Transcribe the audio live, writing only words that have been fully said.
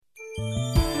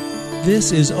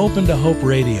This is Open to Hope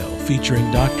Radio,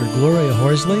 featuring Dr. Gloria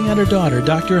Horsley and her daughter,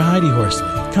 Dr. Heidi Horsley,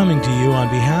 coming to you on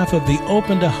behalf of the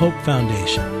Open to Hope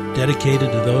Foundation,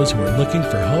 dedicated to those who are looking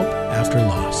for hope after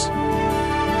loss.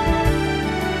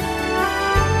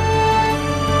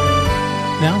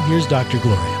 Now, here's Dr.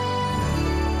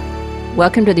 Gloria.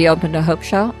 Welcome to the Open to Hope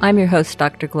Show. I'm your host,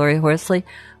 Dr. Gloria Horsley,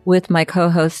 with my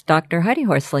co-host, Dr. Heidi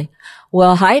Horsley.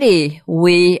 Well, Heidi,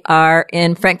 we are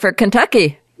in Frankfort,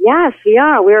 Kentucky. Yes, we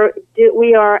are.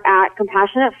 We are at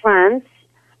Compassionate Friends,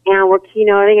 and we're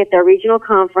keynoting at their regional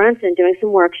conference and doing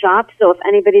some workshops. So if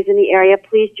anybody's in the area,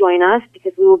 please join us,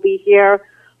 because we will be here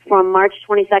from March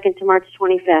 22nd to March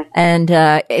 25th. And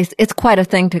it's quite a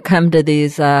thing to come to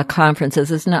these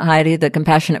conferences, isn't it, Heidi? The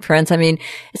Compassionate Friends. I mean,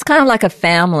 it's kind of like a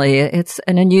family. It's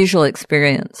an unusual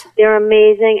experience. They're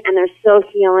amazing, and they're so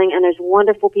healing, and there's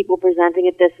wonderful people presenting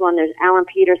at this one. There's Alan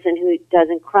Peterson, who does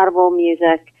incredible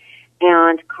music,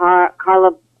 and Carla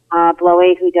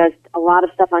Blowy, who does a lot of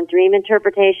stuff on dream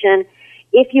interpretation.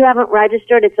 If you haven't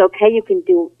registered, it's okay.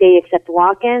 They accept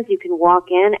walk-ins. You can walk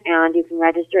in and you can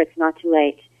register. It's not too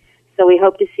late. So we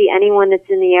hope to see anyone that's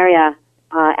in the area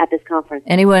at this conference.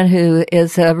 Anyone who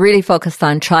is really focused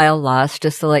on child loss,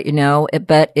 just to let you know.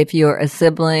 But if you're a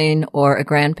sibling or a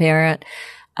grandparent,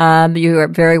 you are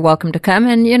very welcome to come.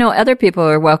 And, other people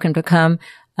are welcome to come.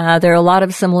 There are a lot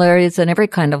of similarities in every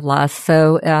kind of loss.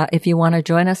 So if you want to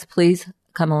join us, please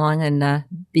come along and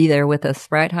be there with us.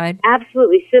 Right, Heidi?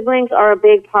 Absolutely. Siblings are a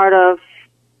big part of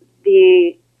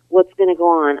what's going to go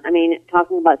on. I mean,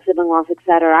 talking about sibling loss, et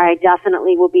cetera. I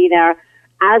definitely will be there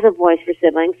as a voice for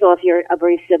siblings. So if you're a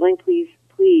bereaved sibling, please,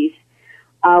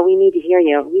 we need to hear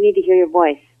you. We need to hear your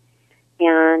voice.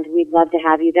 And we'd love to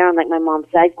have you there. And like my mom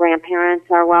said, grandparents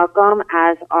are welcome,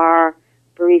 as are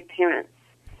bereaved parents.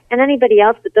 And anybody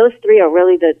else, but those three are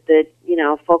really the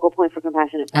focal point for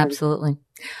Compassionate Friends. Absolutely.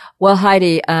 Well,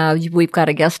 Heidi, we've got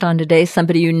a guest on today,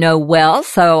 somebody you know well.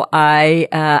 So I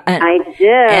do.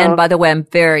 And by the way, I'm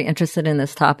very interested in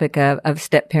this topic of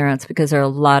step parents, because there are a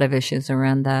lot of issues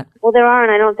around that. Well, there are,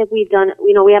 and I don't think we've done,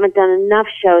 we haven't done enough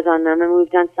shows on them, and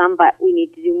we've done some, but we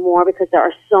need to do more, because there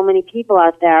are so many people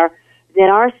out there that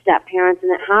are step parents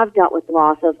and that have dealt with the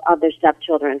loss of their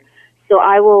stepchildren. So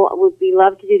I would be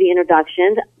love to do the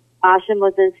introductions. Basia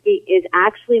Mosinski is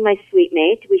actually my suite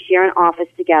mate. We share an office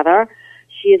together.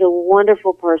 She is a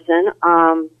wonderful person.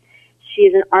 She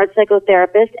is an art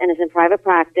psychotherapist and is in private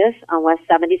practice on West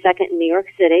 72nd in New York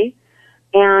City.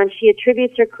 And she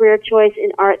attributes her career choice in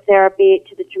art therapy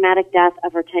to the traumatic death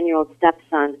of her 10-year-old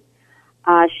stepson.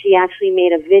 She actually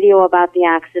made a video about the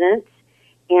accident,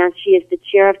 and she is the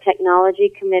chair of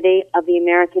Technology Committee of the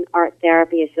American Art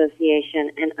Therapy Association.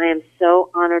 And I am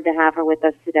so honored to have her with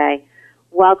us today.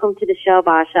 Welcome to the show,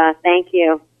 Basia. Thank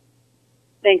you.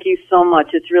 Thank you so much.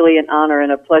 It's really an honor and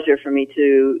a pleasure for me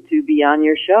to be on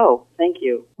your show. Thank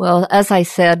you. Well, as I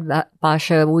said,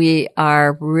 Basia, we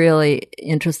are really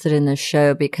interested in this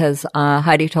show because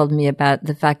Heidi told me about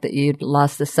the fact that you'd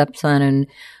lost a stepson, and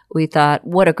we thought,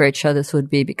 what a great show this would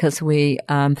be, because we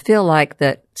feel like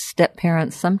that step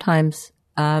parents sometimes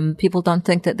people don't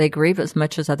think that they grieve as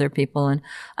much as other people. And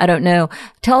I don't know.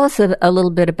 Tell us a little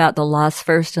bit about the loss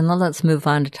first, and then let's move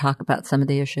on to talk about some of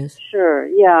the issues. Sure,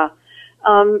 yeah.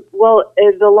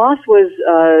 The loss was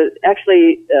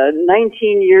actually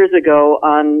 19 years ago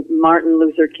on Martin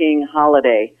Luther King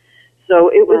holiday.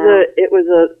 So it was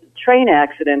a train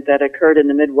accident that occurred in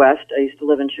the Midwest. I used to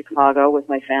live in Chicago with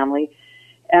my family.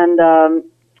 And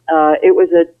it was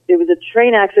a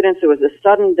train accident, so it was a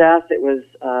sudden death. It was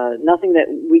nothing that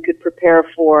we could prepare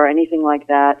for, anything like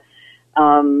that.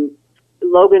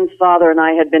 Logan's father and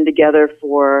I had been together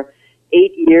for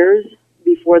 8 years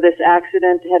before this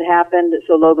accident had happened.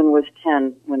 So Logan was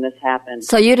 10 when this happened.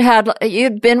 So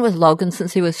you'd been with Logan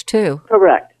since he was 2.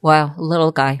 Correct. Wow,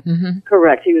 little guy. Mm-hmm.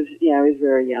 Correct. He was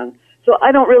very young. So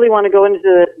I don't really want to go into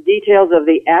the details of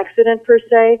the accident per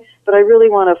se, but I really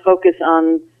want to focus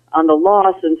on the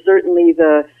loss and certainly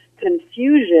the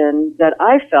confusion that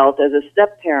I felt as a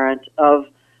step-parent of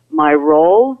my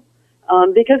role,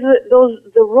 because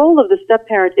the role of the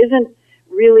step-parent isn't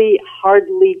really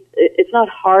it's not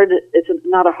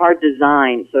a hard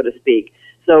design, so to speak.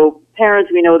 So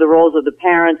parents, we know the roles of the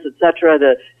parents, etc.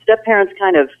 The step-parents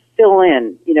kind of fill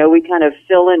in, we kind of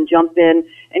fill in, jump in,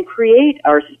 and create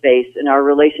our space and our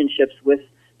relationships with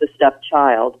the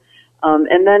stepchild.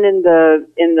 And then in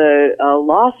the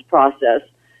loss process,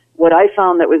 what I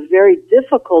found that was very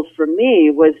difficult for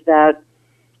me was that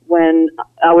when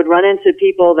I would run into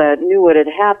people that knew what had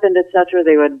happened, etc.,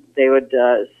 they would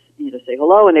say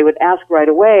hello, and they would ask right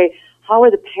away, how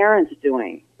are the parents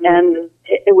doing? And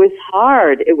it was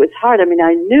hard. It was hard. I mean,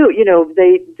 I knew,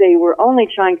 they were only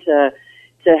trying to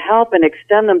help and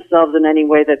extend themselves in any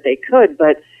way that they could.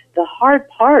 But the hard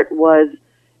part was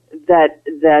that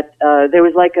there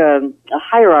was like a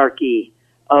hierarchy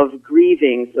of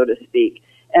grieving, so to speak.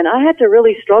 And I had to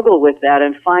really struggle with that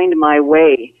and find my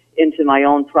way into my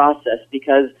own process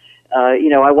because,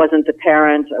 I wasn't the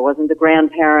parent, I wasn't the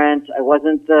grandparent, I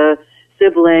wasn't the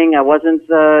sibling, I wasn't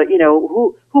the,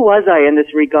 who was I in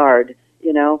this regard,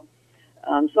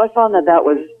 So I found that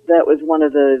was one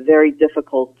of the very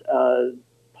difficult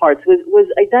parts was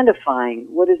identifying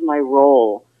what is my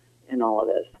role in all of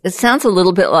this. It sounds a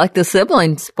little bit like the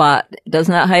sibling spot,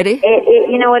 doesn't it, Heidi?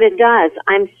 You know what it does?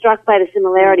 I'm struck by the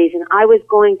similarities, and I was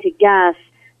going to guess,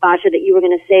 Basia, that you were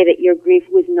going to say that your grief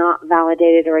was not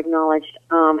validated or acknowledged,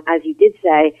 as you did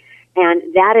say, and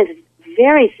that is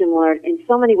very similar in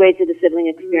so many ways to the sibling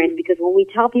experience, because when we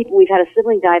tell people we've had a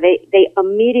sibling die, they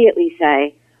immediately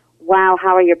say, wow,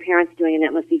 how are your parents doing? And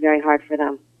that must be very hard for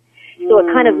them. So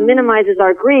it kind of minimizes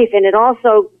our grief, and it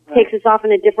also takes us off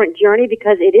on a different journey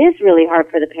because it is really hard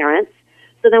for the parents.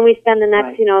 So then we spend the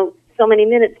next, so many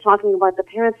minutes talking about the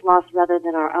parents' loss rather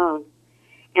than our own,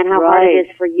 and how hard it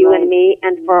is for you and me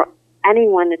and for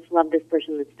anyone that's loved this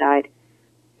person that's died.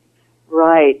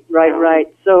 Right.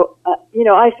 So,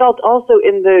 I felt also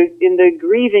in the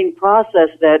grieving process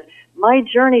that my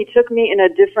journey took me in a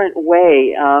different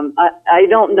way. I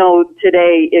don't know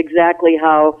today exactly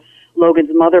how Logan's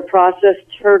mother processed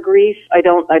her grief. I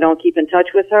don't keep in touch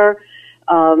with her.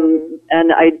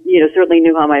 And I, certainly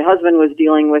knew how my husband was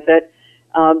dealing with it.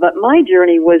 But my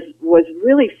journey was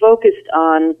really focused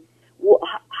on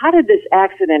how did this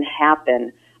accident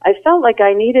happen? I felt like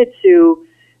I needed to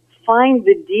find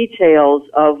the details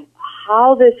of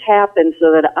how this happened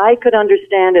so that I could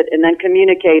understand it and then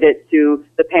communicate it to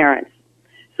the parents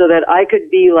so that I could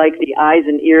be like the eyes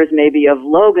and ears maybe of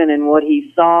Logan and what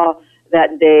he saw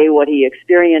that day, what he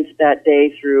experienced that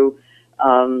day through,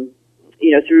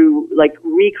 through like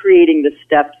recreating the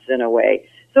steps in a way.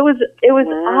 So it was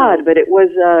odd, but it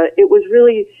was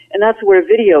really, and that's where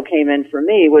video came in for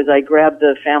me, was I grabbed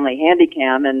the family handy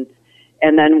cam and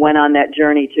then went on that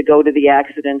journey to go to the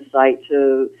accident site,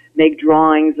 to make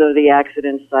drawings of the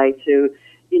accident site, to,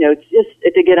 just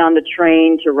to get on the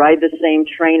train, to ride the same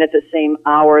train at the same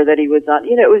hour that he was on.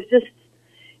 It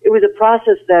was a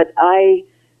process that I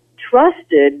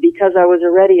trusted because I was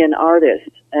already an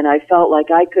artist, and I felt like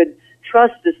I could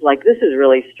trust this, like, this is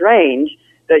really strange,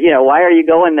 that, why are you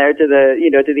going there to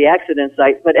the accident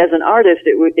site? But as an artist,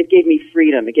 it gave me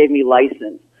freedom. It gave me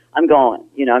license. I'm going,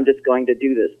 I'm just going to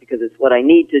do this because it's what I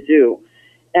need to do.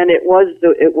 And it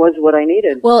was what I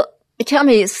needed. Well, tell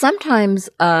me, sometimes,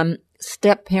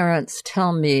 step-parents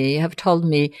have told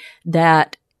me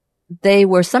that they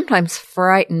were sometimes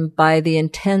frightened by the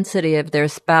intensity of their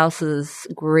spouse's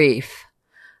grief.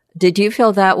 Did you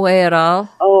feel that way at all?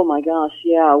 Oh my gosh,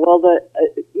 yeah. Well,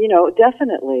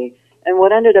 definitely. And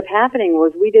what ended up happening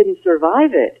was we didn't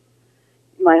survive it.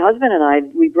 My husband and I,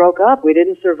 we broke up. We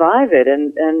didn't survive it,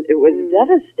 and it was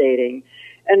devastating.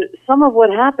 And some of what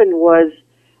happened was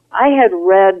I had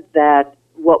read that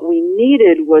what we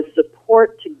needed was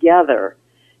support together,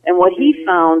 and what he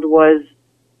found was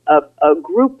a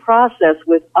group process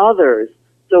with others.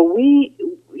 So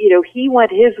he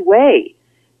went his way,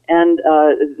 and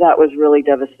that was really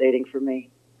devastating for me.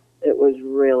 It was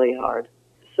really hard.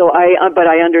 So but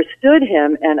I understood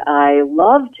him, and I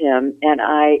loved him, and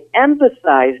I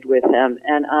empathized with him,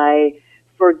 and I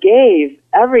forgave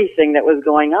everything that was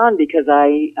going on because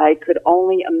I could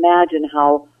only imagine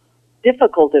how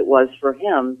difficult it was for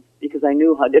him because I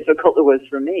knew how difficult it was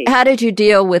for me. How did you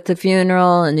deal with the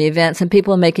funeral and the events and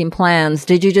people making plans?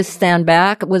 Did you just stand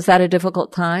back? Was that a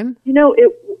difficult time?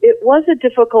 It was a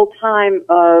difficult time.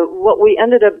 What we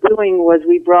ended up doing was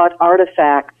we brought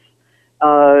artifacts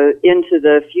into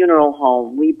the funeral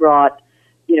home. We brought,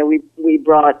 we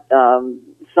brought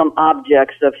some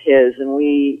objects of his, and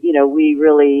we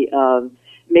really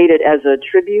made it as a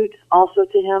tribute also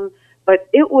to him. But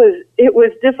it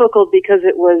was difficult because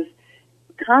it was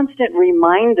constant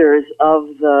reminders of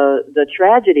the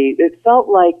tragedy. It felt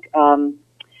like,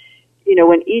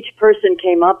 when each person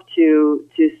came up to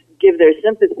give their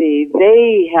sympathy,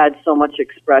 they had so much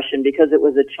expression because it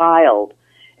was a child.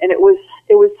 And it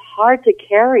was hard to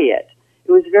carry it.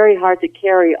 It was very hard to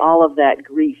carry all of that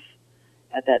grief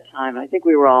at that time. I think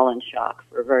we were all in shock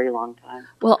for a very long time.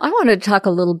 Well, I want to talk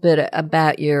a little bit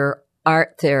about your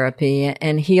art therapy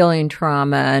and healing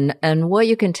trauma and what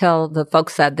you can tell the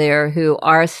folks out there who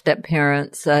are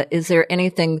step-parents. Is there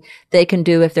anything they can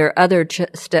do if there are other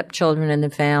step-children in the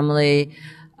family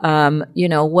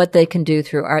what they can do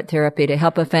through art therapy to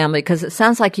help a family. Because it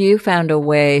sounds like you found a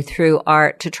way through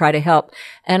art to try to help.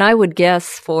 And I would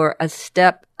guess for a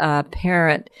step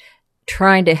parent,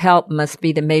 trying to help must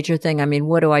be the major thing. I mean,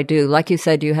 what do I do? Like you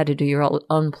said, you had to do your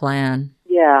own plan.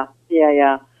 Yeah.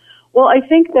 Well, I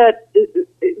think that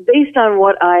based on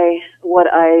what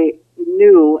I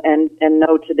knew and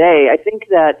know today, I think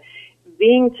that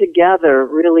being together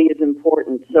really is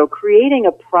important. So creating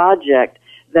a project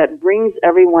that brings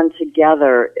everyone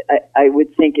together, I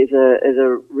would think is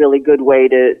a really good way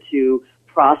to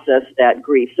process that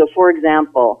grief. So, for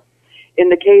example, in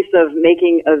the case of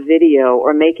making a video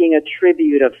or making a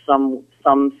tribute of some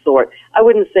sort, I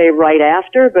wouldn't say right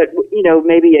after, but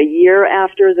maybe a year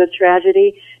after the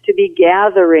tragedy, to be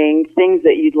gathering things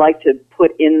that you'd like to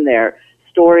put in there,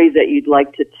 stories that you'd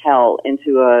like to tell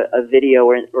into a video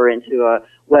or into a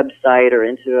website or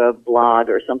into a blog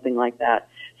or something like that,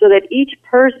 so that each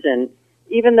person,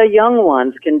 even the young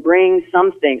ones, can bring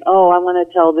something. Oh, I want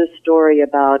to tell this story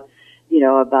about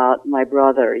my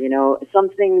brother,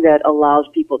 something that allows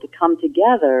people to come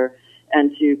together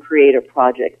and to create a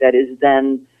project that is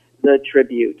then the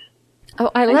tribute. Oh,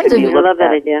 I love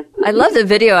that idea. I love the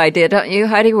video idea, don't you,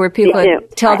 Heidi, where people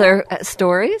tell their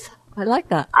stories? I like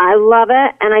that. I love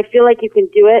it, and I feel like you can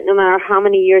do it no matter how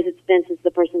many years it's been since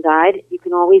the person died. You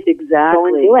can always go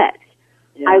and do it.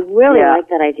 Yeah. I really like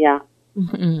that idea.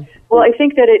 Mm-hmm. Well, I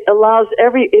think that it allows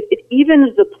it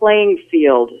evens the playing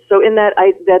field. So in that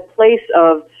place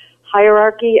of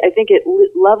hierarchy, I think it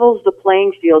levels the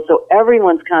playing field so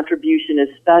everyone's contribution is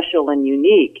special and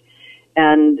unique,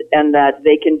 and that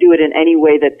they can do it in any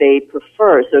way that they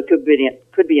prefer. So it could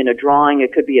be in a drawing,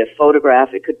 it could be a photograph,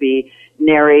 it could be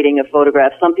narrating a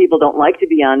photograph. Some people don't like to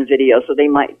be on video, so they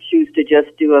might choose to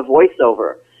just do a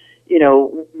voiceover.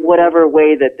 Whatever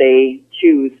way that they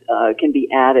choose can be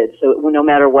added. So no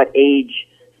matter what age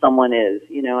someone is,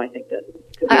 I think that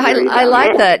could be I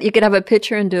like that. You could have a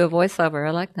picture and do a voiceover.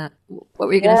 I like that. What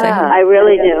were you going to say? I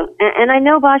really do. And I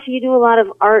know, Basia, you do a lot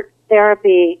of art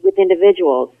therapy with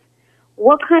individuals.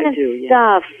 What kind of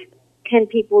stuff can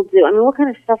people do? I mean, what kind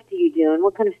of stuff do you do? And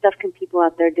what kind of stuff can people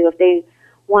out there do if they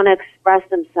want to express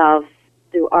themselves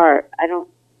through art?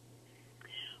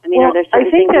 Are there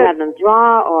certain things you have them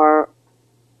draw, or?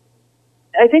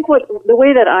 I think the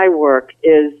way that I work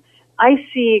is I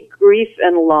see grief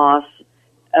and loss,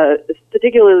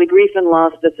 particularly grief and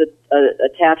loss that's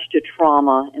attached to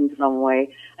trauma in some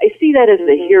way. I see that as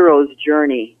the hero's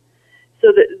journey. So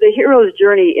the hero's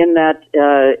journey in that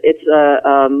it's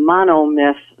a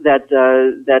monomyth that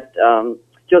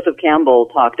Joseph Campbell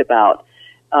talked about,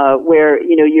 where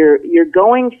you're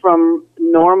going from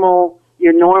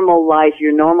your normal life,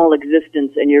 your normal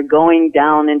existence, and you're going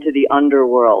down into the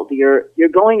underworld. You're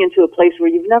going into a place where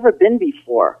you've never been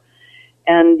before.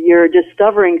 And you're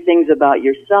discovering things about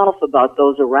yourself, about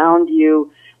those around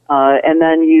you, and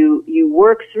then you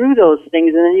work through those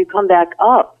things, and then you come back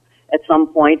up at some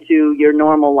point to your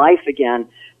normal life again.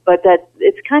 But that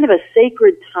it's kind of a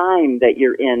sacred time that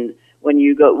you're in when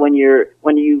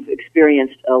you've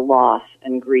experienced a loss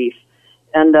and grief.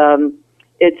 And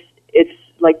it's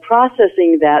like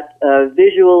processing that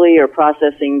visually, or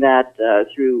processing that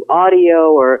through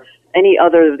audio or any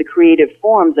other of the creative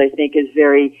forms, I think is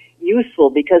very useful,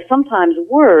 because sometimes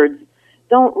words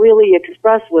don't really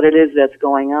express what it is that's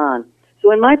going on.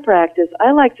 So in my practice,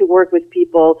 I like to work with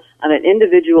people on an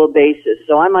individual basis.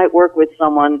 So I might work with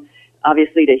someone,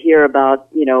 obviously, to hear about,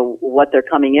 what they're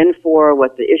coming in for,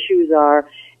 what the issues are.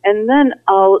 And then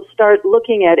I'll start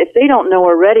looking at, if they don't know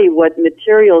already what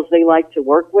materials they like to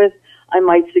work with, I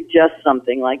might suggest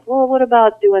something like, well, what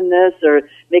about doing this, or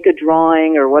make a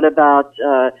drawing, or what about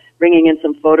bringing in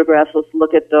some photographs? Let's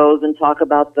look at those and talk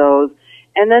about those.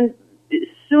 And then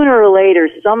sooner or later,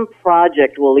 some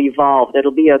project will evolve.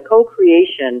 That'll be a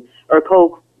co-creation or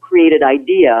co-created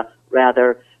idea,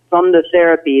 rather, from the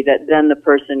therapy that then the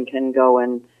person can go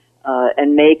and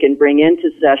make and bring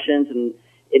into sessions. And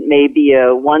it may be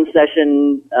a one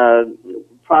session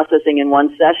processing in one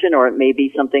session, or it may be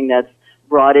something that's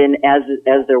brought in as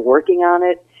they're working on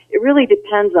it. It really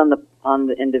depends on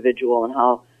the individual and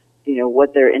how,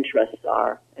 what their interests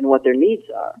are and what their needs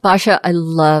are. Basia, I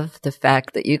love the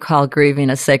fact that you call grieving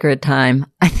a sacred time.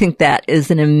 I think that is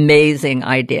an amazing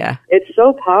idea. It's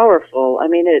so powerful. I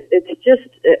mean,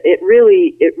 it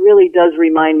really does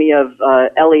remind me of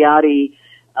Eliotti's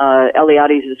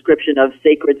description of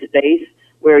sacred space,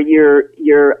 where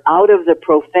you're out of the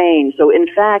profane. So in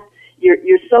fact,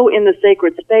 you're so in the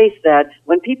sacred space that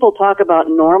when people talk about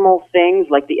normal things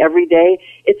like the everyday,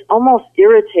 it's almost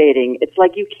irritating. It's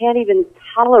like you can't even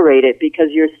tolerate it because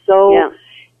you're so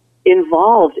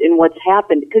involved in what's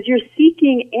happened, because you're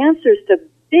seeking answers to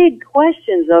big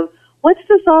questions of, what's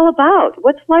this all about?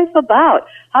 What's life about?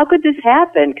 How could this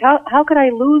happen? How could I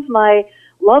lose my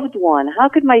loved one? How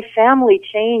could my family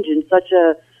change in such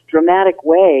a dramatic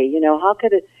way? How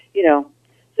could it,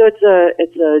 so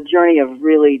it's a journey of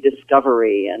really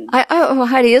discovery. And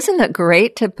Heidi, isn't it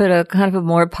great to put a kind of a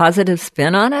more positive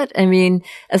spin on it? I mean,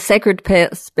 a sacred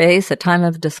space, a time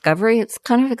of discovery, it's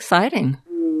kind of exciting.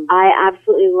 I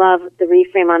absolutely love the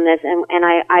reframe on this. And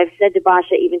I've said to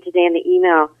Basia even today in the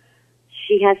email,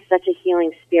 she has such a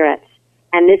healing spirit.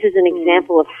 And this is an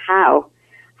example of how.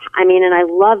 I mean, and I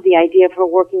love the idea of her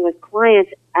working with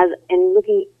clients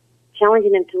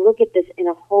challenging them to look at this in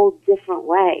a whole different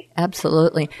way.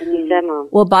 Absolutely. As you said, Mom.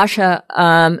 Well, Basia,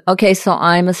 okay, so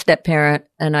I'm a step-parent,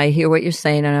 and I hear what you're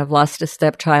saying, and I've lost a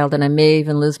stepchild, and I may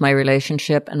even lose my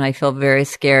relationship, and I feel very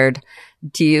scared.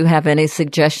 Do you have any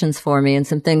suggestions for me and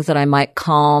some things that I might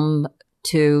calm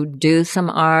to do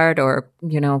some art, or,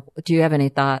 do you have any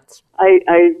thoughts?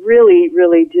 I really,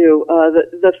 really do.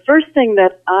 The first thing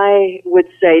that I would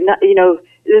say,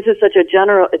 this is such a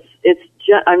general,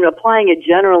 I'm applying it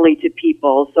generally to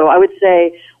people. So I would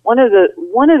say one of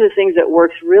the things that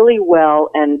works really well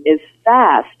and is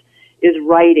fast is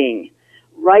writing.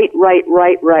 Write.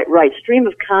 Stream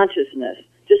of consciousness.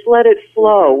 Just let it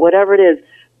flow, whatever it is.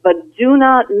 But do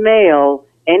not mail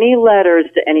any letters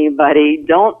to anybody.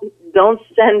 Don't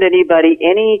send anybody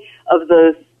any of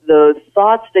the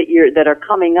thoughts that are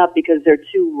coming up, because they're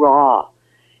too raw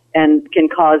and can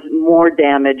cause more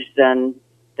damage than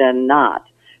not.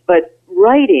 But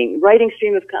writing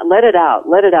stream of, let it out,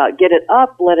 get it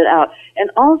up, let it out. And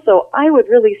also, I would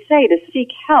really say to seek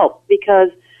help, because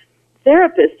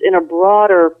therapists in a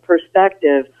broader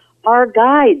perspective are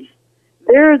guides.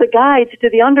 They're the guides to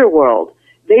the underworld.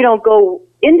 They don't go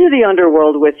into the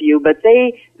underworld with you, but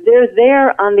they're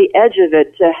there on the edge of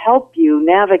it to help you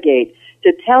navigate,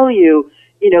 to tell you,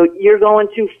 you're going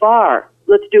too far.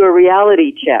 Let's do a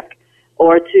reality check.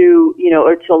 Or to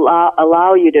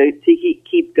allow you to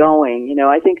keep going.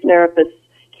 I think therapists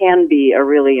can be a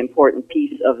really important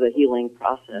piece of the healing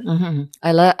process. Mm-hmm.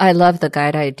 I love the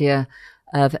guide idea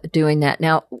of doing that.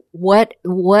 Now, what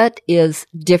is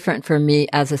different for me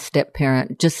as a step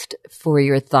parent, just for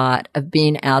your thought of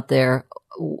being out there?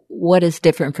 What is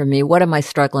different for me? What am I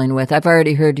struggling with? I've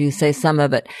already heard you say some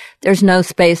of it. There's no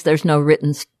space. There's no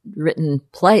written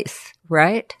place,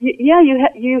 right? Yeah,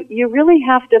 you really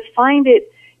have to find it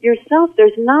yourself.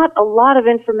 There's not a lot of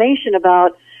information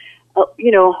about,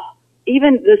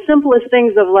 even the simplest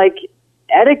things of like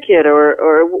etiquette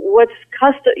or what's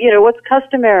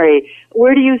customary.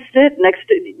 Where do you sit next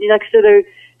to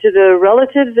the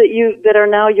relatives that are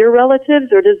now your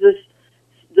relatives, or does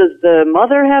the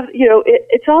mother have,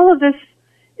 it's all of this,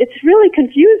 it's really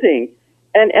confusing.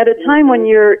 And at a time when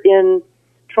you're in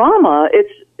trauma,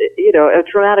 it's, a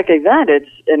traumatic event,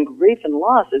 and grief and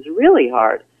loss is really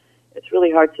hard. It's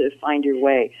really hard to find your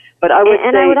way. But I would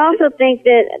say, I would also think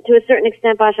that, to a certain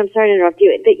extent, Basia, I'm sorry to interrupt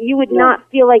you, that you would not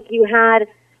feel like you had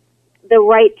the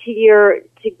right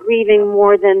to grieving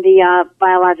more than the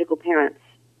biological parents.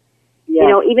 Yes.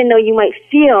 Even though you might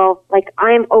feel like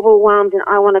I'm overwhelmed and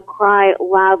I want to cry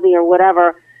loudly or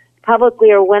whatever, publicly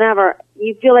or whenever,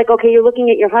 you feel like, okay, you're looking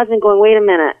at your husband going, wait a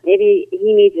minute, maybe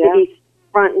he needs to be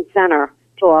front and center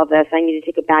to all this. I need to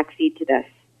take a back seat to this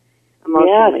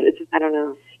emotionally. Yes, I don't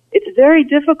know. It's very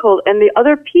difficult. And the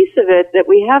other piece of it that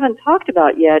we haven't talked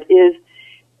about yet is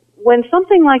when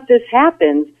something like this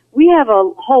happens, we have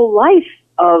a whole life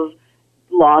of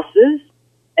losses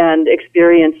and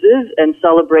experiences and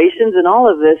celebrations and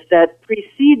all of this that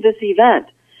precede this event.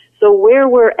 So where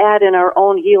we're at in our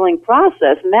own healing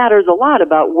process matters a lot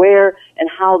about where and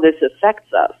how this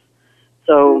affects us.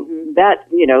 So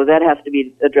that has to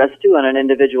be addressed too on an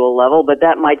individual level, but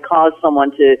that might cause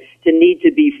someone to need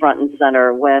to be front and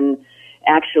center when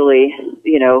actually,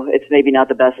 it's maybe not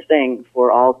the best thing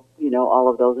for all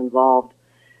of those involved.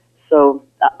 So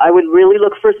I would really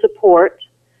look for support.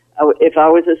 If I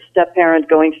was a step parent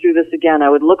going through this again, I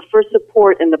would look for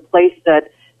support in the place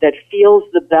that feels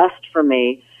the best for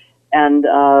me, and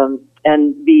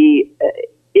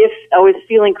if I was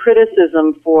feeling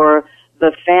criticism for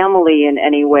the family in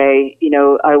any way,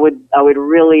 I would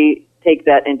really take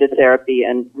that into therapy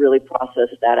and really process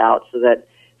that out so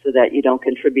that you don't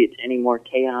contribute to any more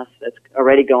chaos that's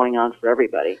already going on for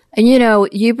everybody. And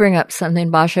you bring up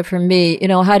something, Basia, for me.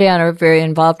 Heidi and I are very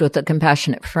involved with the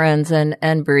Compassionate Friends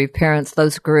and Bereaved Parents,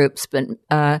 those groups. But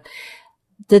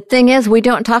The thing is, we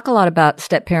don't talk a lot about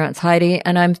step-parents, Heidi,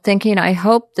 and I'm thinking, I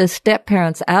hope the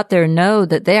step-parents out there know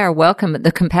that they are welcome at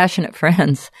the Compassionate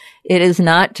Friends. It is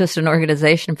not just an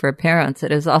organization for parents.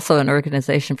 It is also an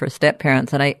organization for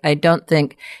step-parents. And I don't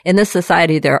think in this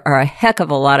society there are a heck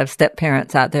of a lot of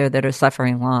step-parents out there that are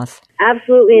suffering loss.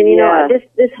 Absolutely. And, you know,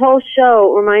 this whole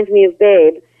show reminds me of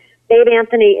Babe. Babe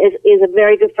Anthony is a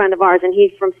very good friend of ours, and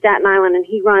he's from Staten Island, and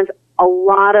he runs a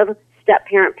lot of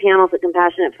step-parent panels at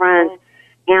Compassionate Friends.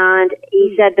 And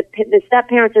he said the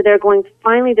step-parents are there going,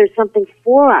 finally, there's something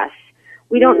for us.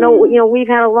 We don't know, you know, we've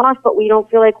had a loss, but we don't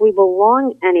feel like we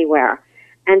belong anywhere.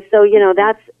 And so, you know,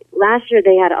 last year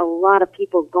they had a lot of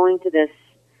people going to this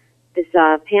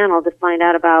panel to find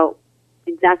out about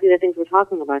exactly the things we're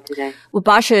talking about today. Well,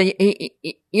 Basia,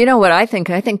 you know what I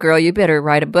think? I think, girl, you better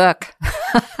write a book.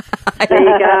 There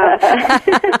you go.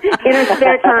 In her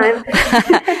spare time.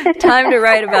 Time to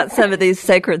write about some of these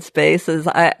sacred spaces.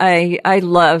 I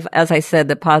love, as I said,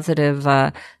 the positive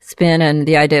spin and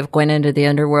the idea of going into the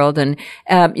underworld. And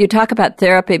you talk about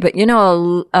therapy, but you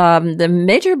know, the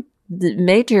major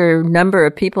number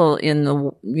of people in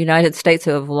the United States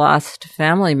who have lost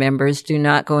family members do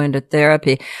not go into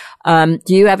therapy. Do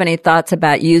you have any thoughts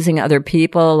about using other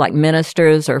people like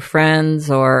ministers or friends,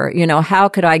 or, you know, how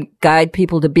could I guide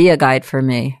people to be a guide for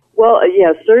me? Well,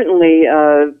 yeah, certainly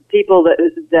people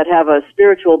that have a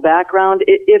spiritual background,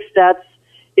 if that's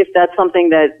something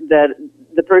that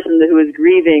the person who is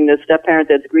grieving, the step-parent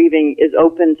that's grieving, is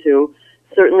open to,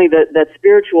 certainly that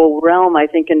spiritual realm, I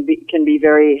think, can be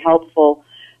very helpful.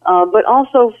 But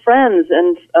also friends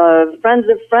and friends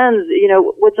of friends. You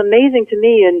know, what's amazing to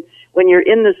me, and when you're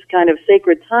in this kind of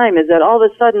sacred time, is that all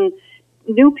of a sudden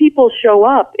new people show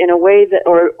up in a way that,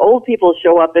 or old people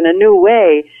show up in a new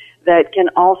way that can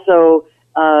also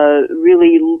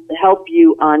really help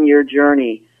you on your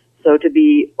journey. So to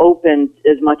be open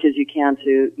as much as you can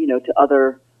to, you know, to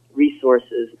other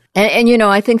resources. And you know,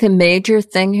 I think the major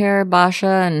thing here,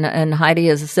 Basia and Heidi,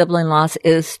 as a sibling loss,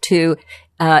 is to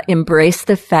embrace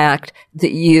the fact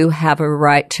that you have a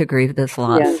right to grieve this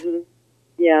loss. Yes,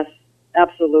 yes,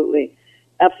 absolutely,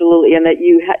 absolutely, and that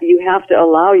you have to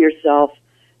allow yourself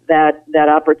that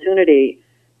opportunity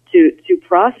to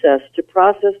process, to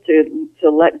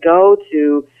let go,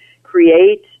 to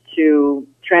create, to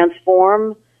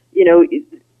transform. You know,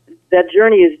 that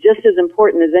journey is just as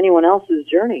important as anyone else's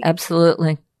journey.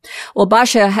 Absolutely. Well,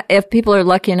 Basia, if people are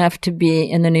lucky enough to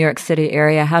be in the New York City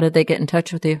area, how do they get in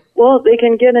touch with you? Well, they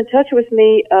can get in touch with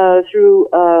me through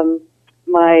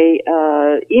my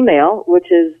email,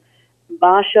 which is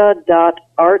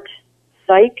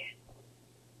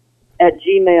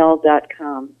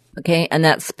basia.artpsych@gmail.com. Okay, and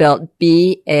that's spelled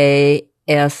Basia,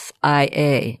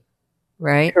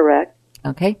 right? Correct.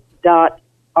 Okay.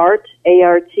 .art,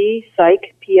 A-R-T,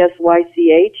 psych,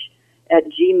 P-S-Y-C-H,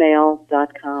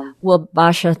 @gmail.com. Well,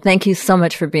 Basia, thank you so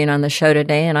much for being on the show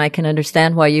today, and I can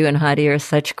understand why you and Heidi are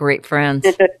such great friends.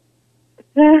 Thanks,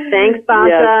 Basia,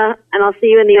 yes. And I'll see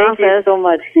you in the office. Thank you so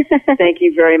much. Thank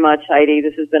you very much, Heidi.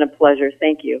 This has been a pleasure.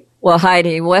 Thank you. Well,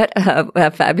 Heidi, what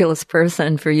a fabulous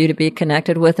person for you to be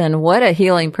connected with, and what a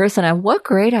healing person, and what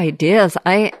great ideas.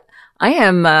 I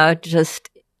am just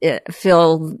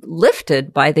feel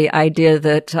lifted by the idea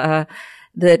that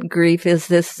that grief is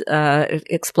this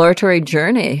exploratory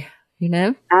journey, you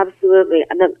know? Absolutely.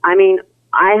 I mean,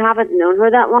 I haven't known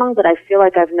her that long, but I feel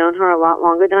like I've known her a lot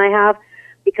longer than I have,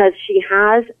 because she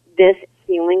has this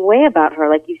healing way about her,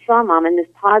 like you saw, Mom, and this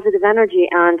positive energy.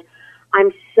 And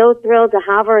I'm so thrilled to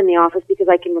have her in the office, because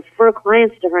I can refer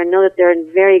clients to her and know that they're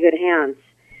in very good hands.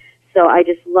 So I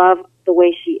just love the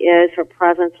way she is, her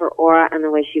presence, her aura, and the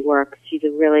way she works. She's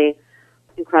a really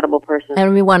incredible person.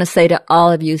 And we want to say to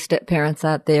all of you step parents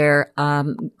out there,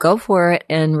 go for it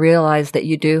and realize that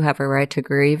you do have a right to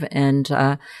grieve, and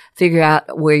figure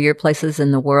out where your place is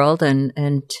in the world,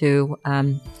 and to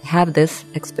have this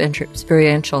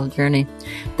experiential journey.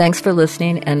 Thanks for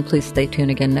listening, and please stay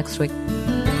tuned again next week.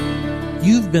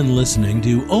 You've been listening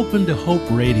to Open to Hope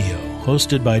Radio,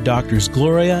 hosted by Drs.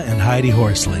 Gloria and Heidi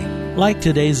Horsley. Like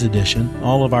today's edition,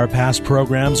 all of our past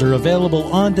programs are available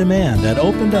on demand at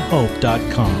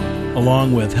opentohope.com,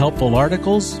 along with helpful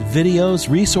articles, videos,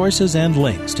 resources, and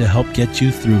links to help get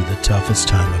you through the toughest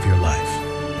time of your life.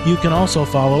 You can also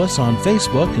follow us on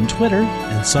Facebook and Twitter,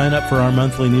 and sign up for our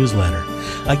monthly newsletter.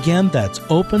 Again, that's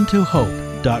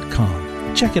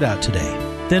opentohope.com. Check it out today.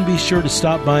 Then be sure to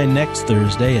stop by next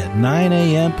Thursday at 9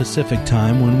 a.m. Pacific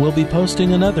Time, when we'll be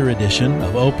posting another edition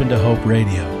of Open to Hope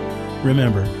Radio.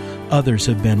 Remember, others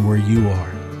have been where you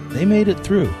are. They made it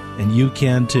through, and you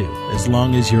can too, as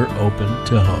long as you're open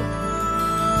to hope.